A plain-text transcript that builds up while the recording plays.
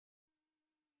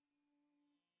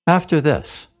After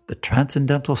this, the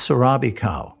transcendental Surabhi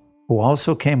cow, who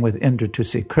also came with Indra to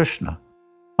see Krishna,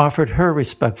 offered her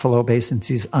respectful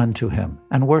obeisances unto him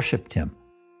and worshipped him.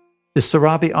 The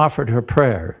Surabhi offered her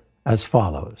prayer as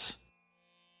follows.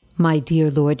 My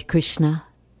dear Lord Krishna,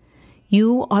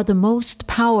 you are the most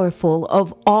powerful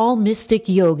of all mystic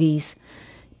yogis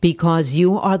because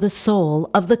you are the soul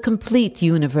of the complete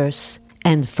universe,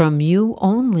 and from you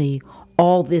only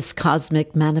all this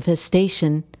cosmic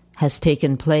manifestation has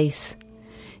taken place.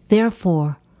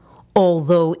 Therefore,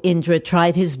 although Indra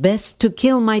tried his best to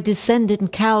kill my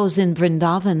descendant cows in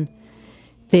Vrindavan,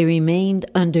 they remained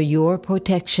under your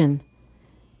protection,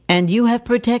 and you have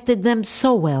protected them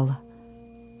so well.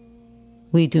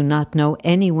 We do not know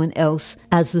anyone else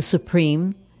as the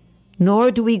Supreme,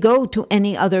 nor do we go to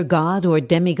any other god or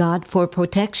demigod for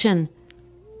protection.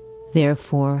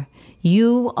 Therefore,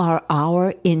 you are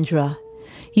our Indra.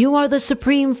 You are the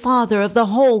Supreme Father of the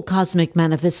whole cosmic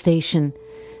manifestation,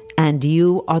 and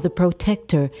you are the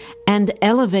protector and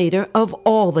elevator of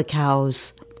all the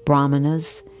cows,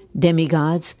 brahmanas,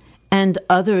 demigods, and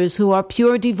others who are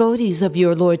pure devotees of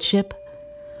your lordship.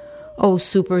 O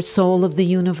super soul of the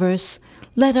universe,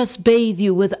 let us bathe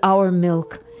you with our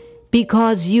milk,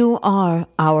 because you are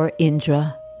our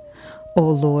Indra. O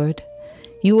Lord,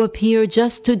 you appear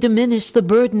just to diminish the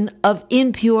burden of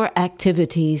impure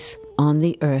activities on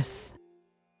the earth.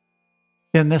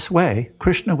 In this way,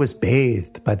 Krishna was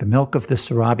bathed by the milk of the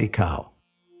Surabhi cow,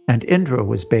 and Indra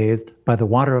was bathed by the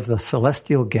water of the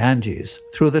celestial Ganges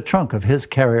through the trunk of his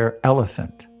carrier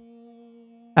elephant.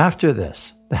 After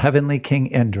this, the heavenly King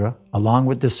Indra, along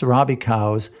with the Surabhi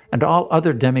cows and all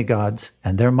other demigods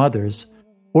and their mothers,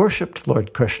 worshipped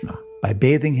Lord Krishna by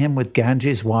bathing him with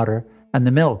Ganges water and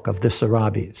the milk of the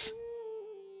Surabhis.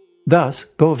 Thus,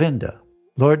 Govinda,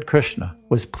 Lord Krishna,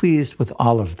 was pleased with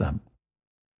all of them.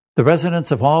 The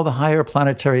residents of all the higher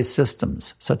planetary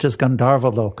systems, such as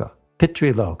Gandharva-loka,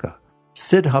 Pitri-loka,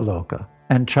 Siddha-loka,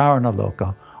 and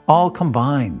Charana-loka, all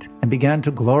combined and began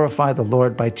to glorify the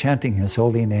Lord by chanting his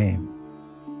holy name.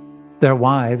 Their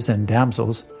wives and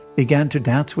damsels began to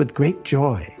dance with great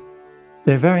joy.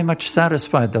 They very much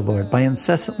satisfied the Lord by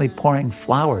incessantly pouring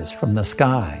flowers from the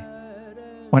sky.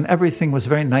 When everything was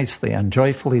very nicely and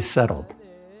joyfully settled,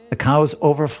 the cows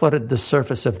overflooded the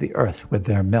surface of the earth with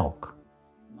their milk.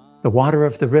 The water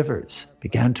of the rivers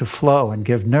began to flow and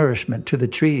give nourishment to the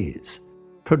trees,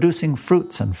 producing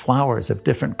fruits and flowers of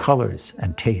different colors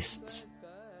and tastes.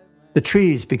 The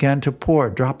trees began to pour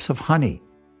drops of honey.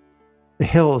 The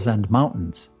hills and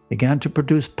mountains began to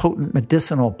produce potent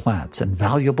medicinal plants and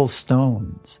valuable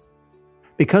stones.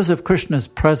 Because of Krishna's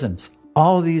presence,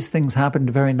 all these things happened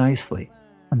very nicely,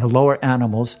 and the lower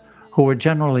animals, who were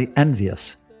generally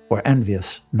envious, were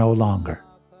envious no longer.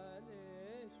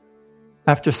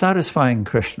 After satisfying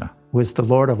Krishna, who is the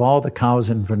Lord of all the cows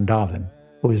in Vrindavan,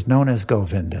 who is known as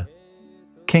Govinda,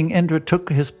 King Indra took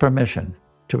his permission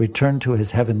to return to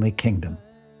his heavenly kingdom.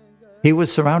 He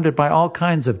was surrounded by all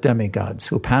kinds of demigods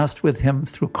who passed with him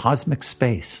through cosmic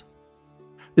space.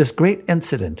 This great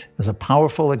incident is a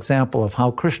powerful example of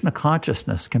how Krishna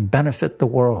consciousness can benefit the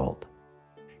world.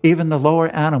 Even the lower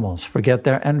animals forget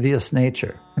their envious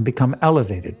nature and become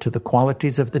elevated to the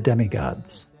qualities of the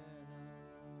demigods.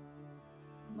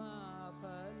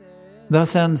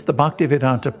 Thus ends the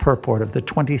Bhaktivedanta purport of the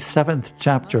 27th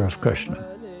chapter of Krishna.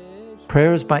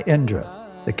 Prayers by Indra,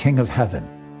 the King of Heaven.